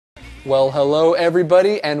Well, hello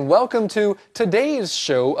everybody, and welcome to today's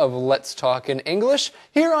show of Let's Talk in English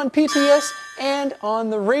here on PTS and on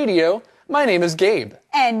the radio. My name is Gabe.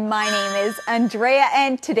 And my name is Andrea,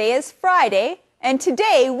 and today is Friday, and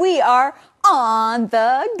today we are on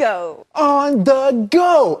the go. On the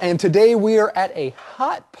go! And today we are at a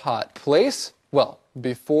hot pot place. Well,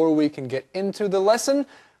 before we can get into the lesson,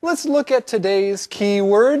 let's look at today's key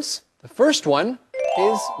words. The first one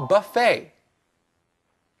is buffet.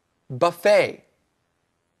 Buffet.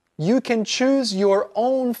 You can choose your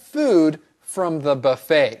own food from the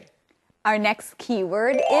buffet. Our next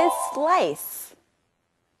keyword is slice.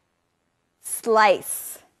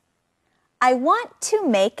 Slice. I want to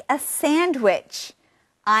make a sandwich.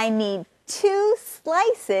 I need 2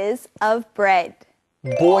 slices of bread.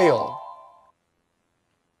 Boil.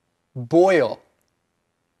 Boil.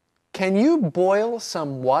 Can you boil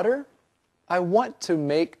some water? I want to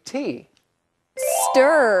make tea.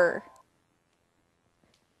 Stir.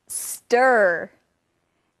 Stir.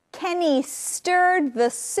 Kenny stirred the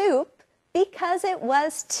soup because it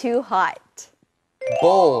was too hot.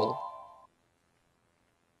 Bowl.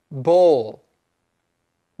 Bowl.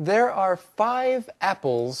 There are 5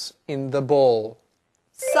 apples in the bowl.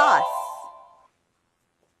 Sauce.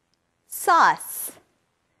 Sauce.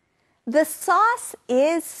 The sauce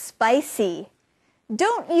is spicy.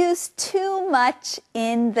 Don't use too much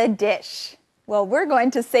in the dish. Well, we're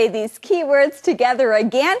going to say these keywords together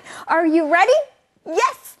again. Are you ready?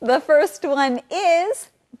 Yes! The first one is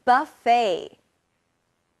buffet.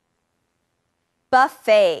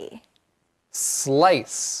 Buffet.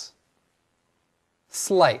 Slice.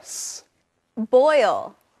 Slice.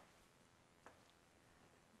 Boil.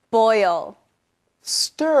 Boil.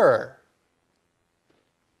 Stir.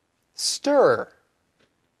 Stir.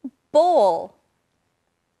 Bowl.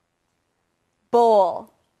 Bowl.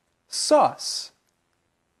 Sauce.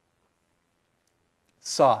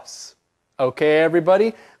 Sauce. Okay,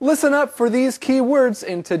 everybody, listen up for these key words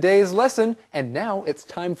in today's lesson. And now it's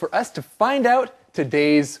time for us to find out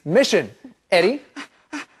today's mission. Eddie?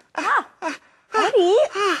 Eddie,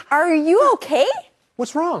 are you okay?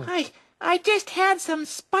 What's wrong? I just had some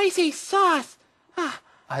spicy sauce.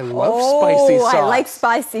 I love spicy sauce. I like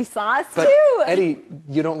spicy sauce but too. Eddie,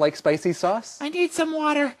 you don't like spicy sauce? I need some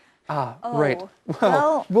water. Right.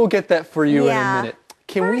 Well, we'll get that for you in a yeah. minute.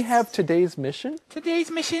 Can we have today's mission? Today's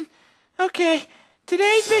mission? Okay.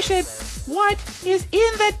 Today's mission. What is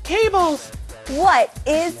in the tables? What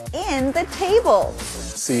is in the table?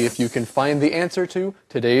 See if you can find the answer to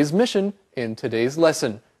today's mission in today's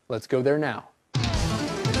lesson. Let's go there now.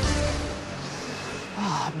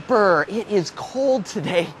 Brr, it is cold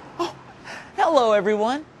today. Oh, hello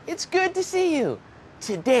everyone. It's good to see you.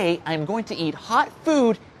 Today I'm going to eat hot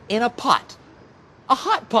food in a pot. A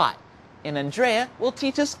hot pot. And Andrea will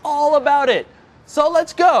teach us all about it. So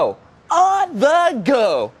let's go. On the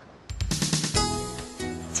go.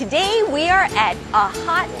 Today we are at a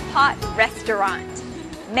hot pot restaurant.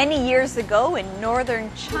 Many years ago in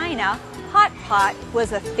northern China, hot pot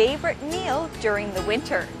was a favorite meal during the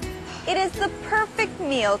winter. It is the perfect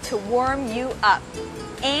meal to warm you up,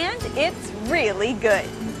 and it's really good.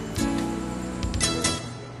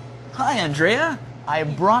 Hi Andrea. I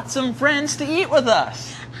brought some friends to eat with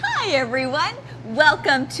us. Hi everyone,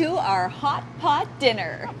 welcome to our hot pot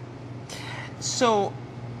dinner. So,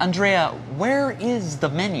 Andrea, where is the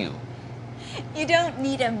menu? You don't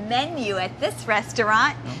need a menu at this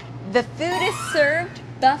restaurant. The food is served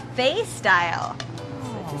buffet style.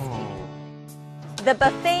 The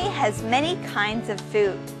buffet has many kinds of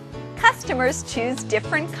food. Customers choose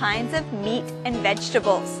different kinds of meat and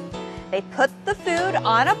vegetables. They put the food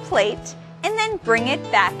on a plate and then bring it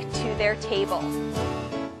back to their table.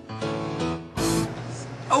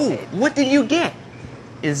 Oh, what did you get?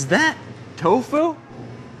 Is that tofu?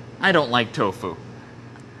 I don't like tofu.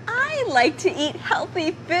 I like to eat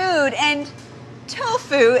healthy food, and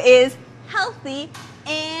tofu is healthy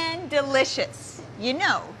and delicious. You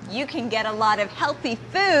know, you can get a lot of healthy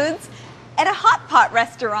foods at a hot pot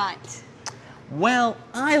restaurant. Well,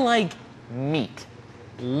 I like meat.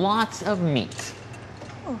 Lots of meat.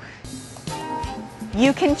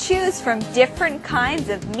 You can choose from different kinds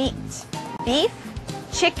of meat: beef,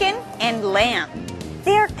 chicken, and lamb.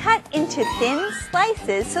 They are cut into thin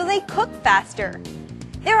slices so they cook faster.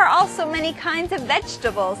 There are also many kinds of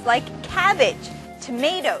vegetables like cabbage,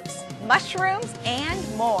 tomatoes, mushrooms,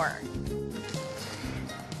 and more.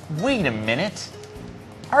 Wait a minute.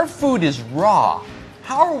 Our food is raw.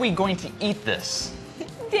 How are we going to eat this?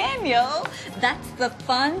 Daniel, that's the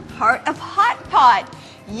fun part of hot pot.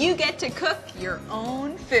 You get to cook your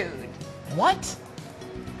own food. What?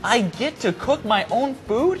 I get to cook my own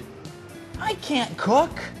food? I can't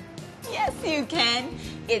cook. Yes, you can.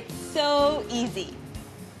 It's so easy.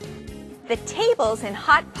 The tables in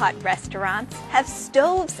hot pot restaurants have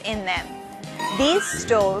stoves in them. These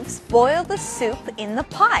stoves boil the soup in the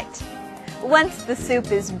pot. Once the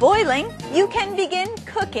soup is boiling, you can begin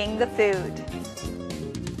cooking the food.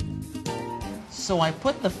 So I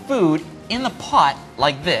put the food in the pot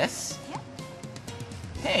like this. Yep.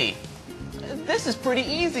 Hey, this is pretty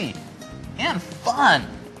easy and fun.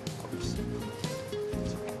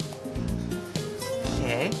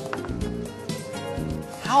 Okay.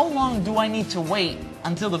 How long do I need to wait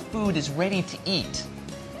until the food is ready to eat?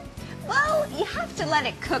 Well, you have to let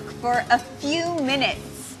it cook for a few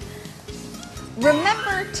minutes.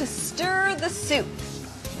 Remember to stir the soup.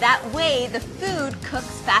 That way the food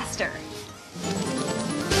cooks faster.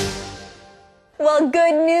 Well,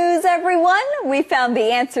 good news, everyone. We found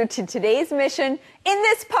the answer to today's mission in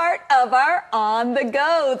this part of our On the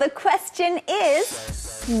Go. The question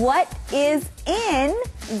is, what is in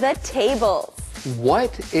the tables?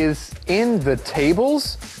 What is in the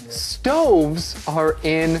tables? Stoves are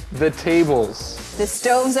in the tables. The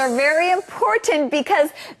stoves are very important because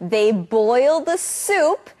they boil the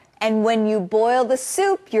soup, and when you boil the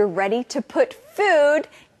soup, you're ready to put food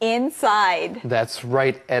inside. That's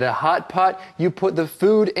right. At a hot pot, you put the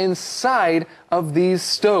food inside of these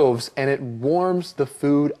stoves and it warms the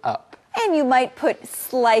food up. And you might put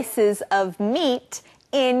slices of meat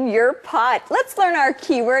in your pot. Let's learn our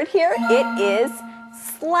keyword here. It is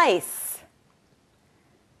slice.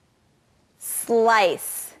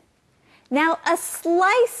 Slice. Now, a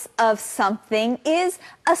slice of something is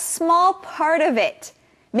a small part of it.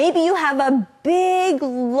 Maybe you have a big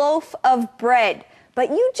loaf of bread, but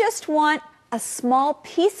you just want a small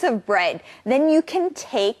piece of bread. Then you can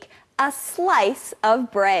take a slice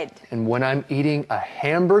of bread. And when I'm eating a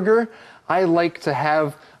hamburger, I like to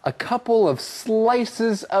have a couple of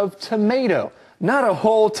slices of tomato. Not a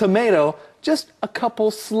whole tomato, just a couple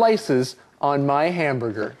slices on my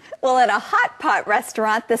hamburger. Well, at a hot pot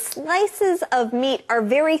restaurant, the slices of meat are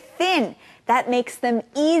very thin. That makes them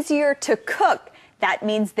easier to cook. That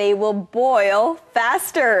means they will boil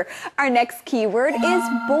faster. Our next keyword is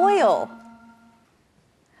boil.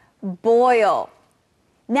 Boil.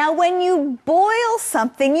 Now, when you boil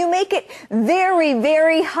something, you make it very,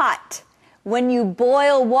 very hot. When you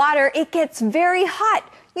boil water, it gets very hot.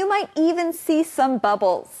 You might even see some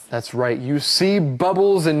bubbles. That's right. You see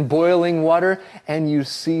bubbles in boiling water and you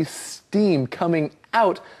see steam coming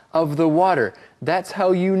out of the water. That's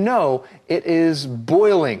how you know it is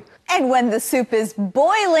boiling. And when the soup is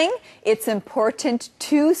boiling, it's important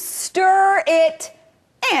to stir it.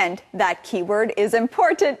 And that keyword is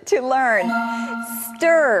important to learn.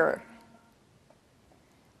 Stir.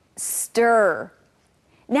 Stir.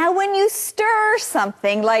 Now, when you stir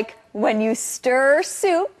something, like when you stir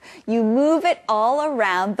soup, you move it all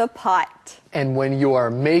around the pot. And when you are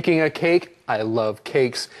making a cake, I love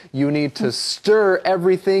cakes, you need to stir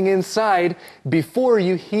everything inside before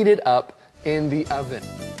you heat it up in the oven.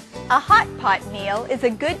 A hot pot meal is a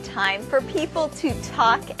good time for people to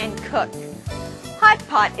talk and cook. Hot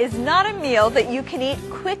pot is not a meal that you can eat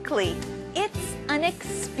quickly. It's an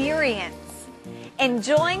experience.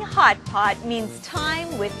 Enjoying hot pot means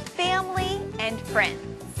time with family and friends.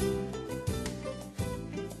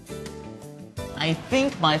 I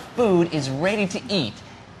think my food is ready to eat.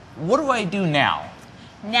 What do I do now?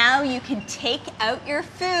 Now you can take out your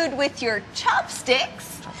food with your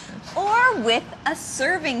chopsticks or with a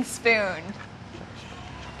serving spoon.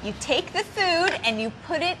 You take the food and you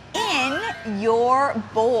put it in your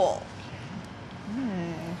bowl.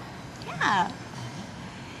 Yeah.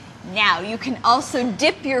 Now you can also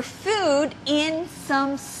dip your food in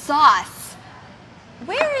some sauce.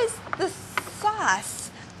 Where is the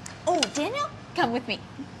sauce? Oh, Daniel, come with me.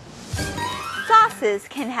 Sauces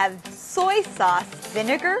can have soy sauce,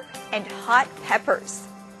 vinegar, and hot peppers.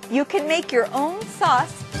 You can make your own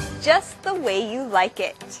sauce just the way you like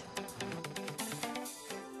it.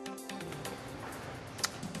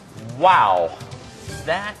 Wow,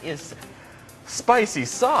 that is spicy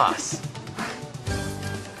sauce.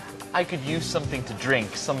 I could use something to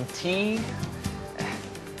drink, some tea.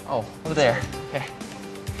 Oh, over there. Okay.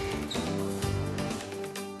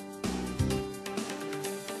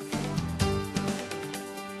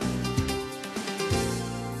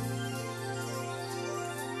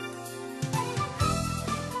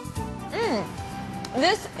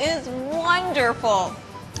 This is wonderful.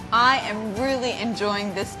 I am really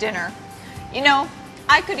enjoying this dinner. You know,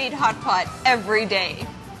 I could eat hot pot every day.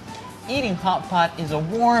 Eating hot pot is a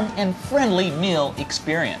warm and friendly meal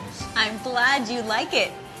experience. I'm glad you like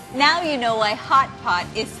it. Now you know why hot pot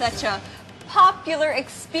is such a popular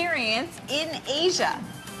experience in Asia.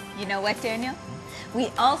 You know what, Daniel? We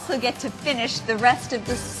also get to finish the rest of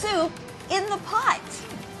the soup in the pot.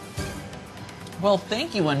 Well,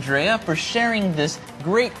 thank you, Andrea, for sharing this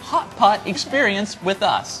great hot pot experience with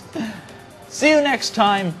us. See you next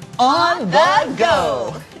time on The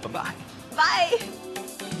Go. Bye-bye. Bye.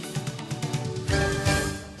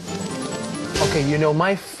 Okay, you know,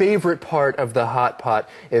 my favorite part of the hot pot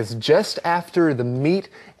is just after the meat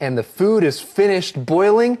and the food is finished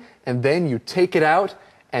boiling, and then you take it out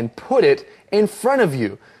and put it in front of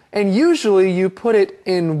you. And usually you put it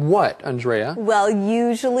in what, Andrea? Well,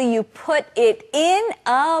 usually you put it in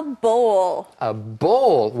a bowl. A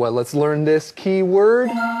bowl. Well, let's learn this key word.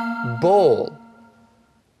 Bowl.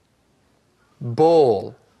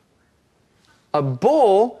 Bowl. A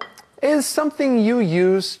bowl is something you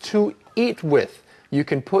use to eat with. You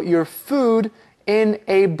can put your food in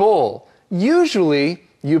a bowl. Usually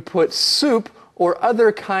you put soup or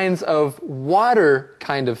other kinds of water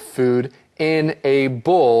kind of food in a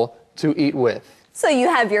bowl to eat with. So you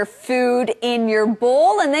have your food in your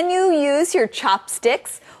bowl, and then you use your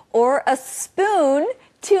chopsticks or a spoon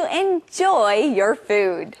to enjoy your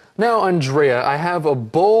food. Now, Andrea, I have a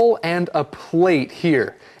bowl and a plate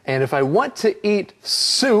here. And if I want to eat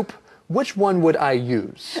soup, which one would I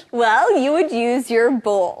use? Well, you would use your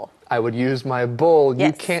bowl. I would use my bowl. Yes.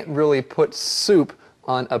 You can't really put soup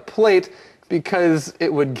on a plate because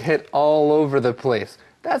it would get all over the place.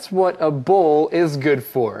 That's what a bowl is good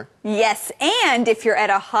for. Yes, and if you're at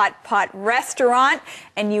a hot pot restaurant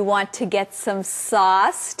and you want to get some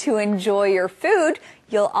sauce to enjoy your food,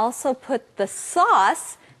 you'll also put the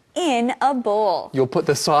sauce in a bowl. You'll put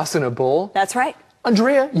the sauce in a bowl? That's right.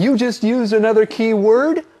 Andrea, you just used another key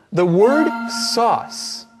word, the word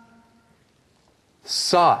sauce.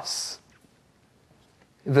 Sauce.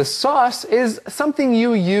 The sauce is something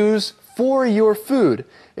you use for your food.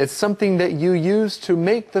 It's something that you use to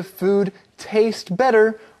make the food taste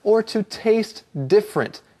better or to taste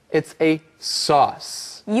different. It's a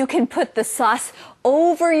sauce. You can put the sauce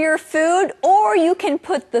over your food, or you can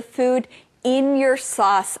put the food in your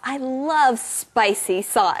sauce. I love spicy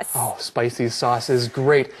sauce. Oh, spicy sauce is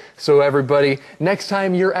great. So everybody, next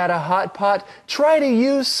time you're at a hot pot, try to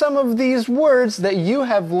use some of these words that you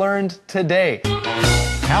have learned today.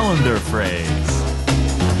 Calendar phrase.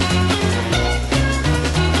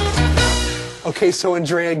 Okay, so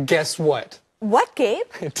Andrea, guess what? What, Gabe?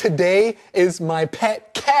 Today is my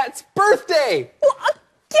pet cat's birthday.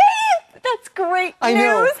 Gabe! That's great I news.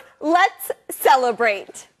 know. Let's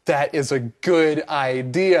celebrate. That is a good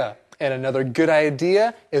idea. And another good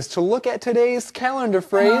idea is to look at today's calendar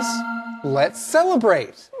phrase, let's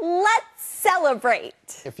celebrate. Let's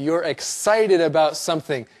celebrate. If you're excited about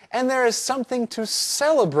something and there is something to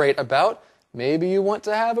celebrate about, maybe you want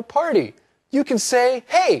to have a party. You can say,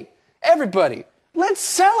 hey, everybody, let's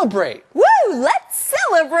celebrate. Woo! Let's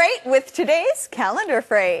celebrate with today's calendar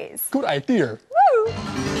phrase. Good idea. Woo!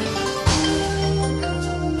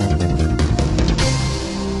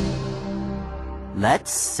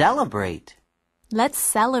 Let's celebrate. Let's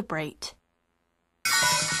celebrate.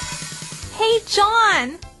 Hey,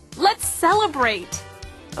 John! Let's celebrate.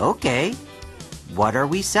 Okay. What are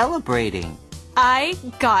we celebrating? I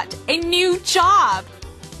got a new job.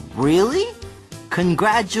 Really?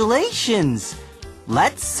 Congratulations!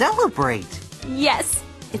 Let's celebrate. Yes,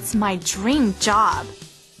 it's my dream job.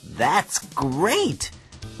 That's great.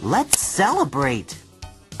 Let's celebrate.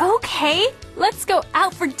 Okay, let's go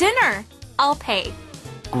out for dinner. I'll pay.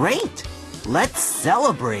 Great. Let's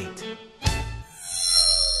celebrate.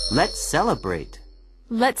 Let's celebrate.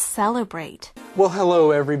 Let's celebrate. Well, hello,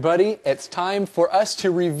 everybody. It's time for us to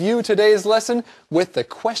review today's lesson with the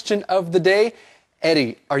question of the day.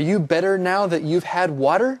 Eddie, are you better now that you've had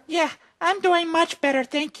water? Yeah, I'm doing much better,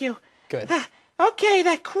 thank you. Good. Okay,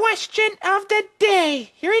 the question of the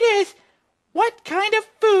day. Here it is. What kind of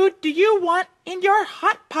food do you want in your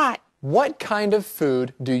hot pot? What kind of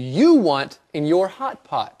food do you want in your hot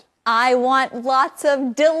pot? I want lots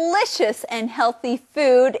of delicious and healthy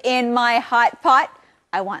food in my hot pot.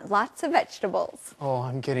 I want lots of vegetables. Oh,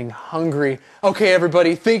 I'm getting hungry. Okay,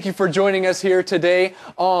 everybody, thank you for joining us here today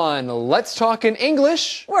on Let's Talk in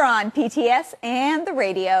English. We're on PTS and the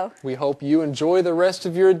radio. We hope you enjoy the rest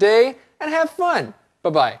of your day and have fun.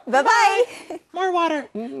 Bye-bye. Bye-bye. More water.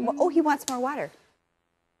 Oh, he wants more water.